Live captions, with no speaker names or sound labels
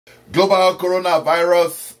Global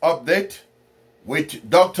coronavirus update with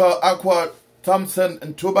Dr. Akwo, Thompson,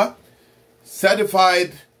 Ntuba,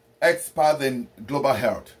 certified expert in global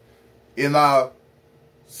health. In our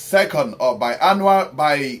second or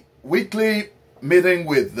bi-weekly meeting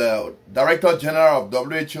with the Director General of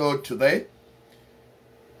WHO today,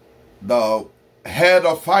 the head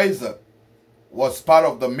of Pfizer was part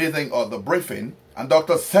of the meeting or the briefing, and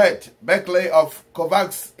Dr. Seth Beckley of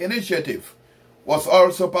Covax initiative was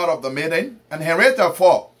also part of the meeting, and Henrietta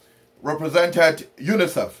Fore represented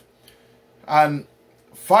UNICEF. And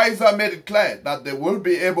Pfizer made it clear that they will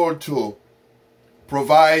be able to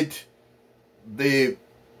provide the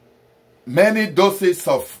many doses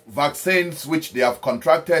of vaccines which they have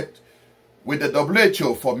contracted with the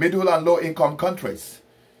WHO for middle and low income countries.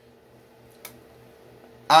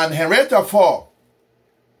 And Henrietta Fore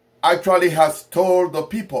actually has told the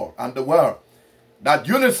people and the world that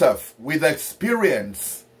UNICEF, with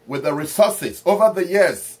experience, with the resources over the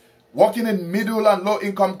years, working in middle and low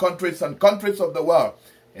income countries and countries of the world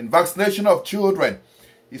in vaccination of children,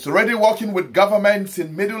 is already working with governments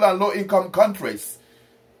in middle and low income countries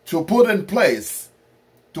to put in place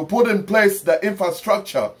the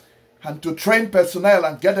infrastructure and to train personnel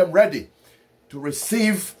and get them ready to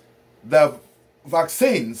receive the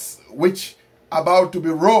vaccines which are about to be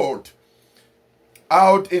rolled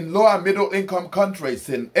out in low and middle income countries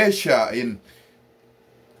in Asia, in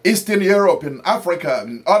Eastern Europe, in Africa,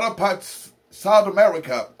 in other parts, South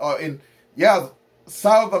America, or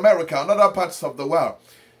South America and other parts of the world.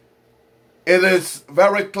 It is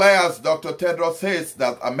very clear, as Dr. Tedros says,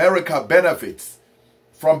 that America benefits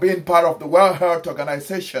from being part of the World Health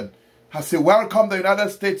Organization as he welcomed the United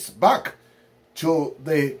States back to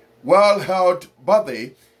the World Health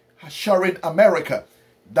Body, assuring America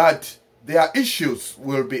that their issues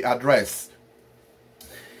will be addressed.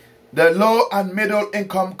 The low and middle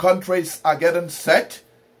income countries are getting set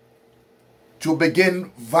to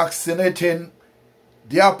begin vaccinating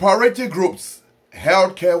their priority groups,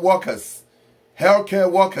 healthcare workers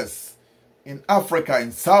in Africa,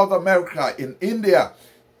 in South America, in India,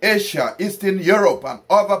 Asia, Eastern Europe, and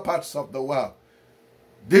other parts of the world.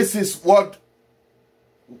 This is what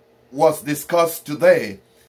was discussed today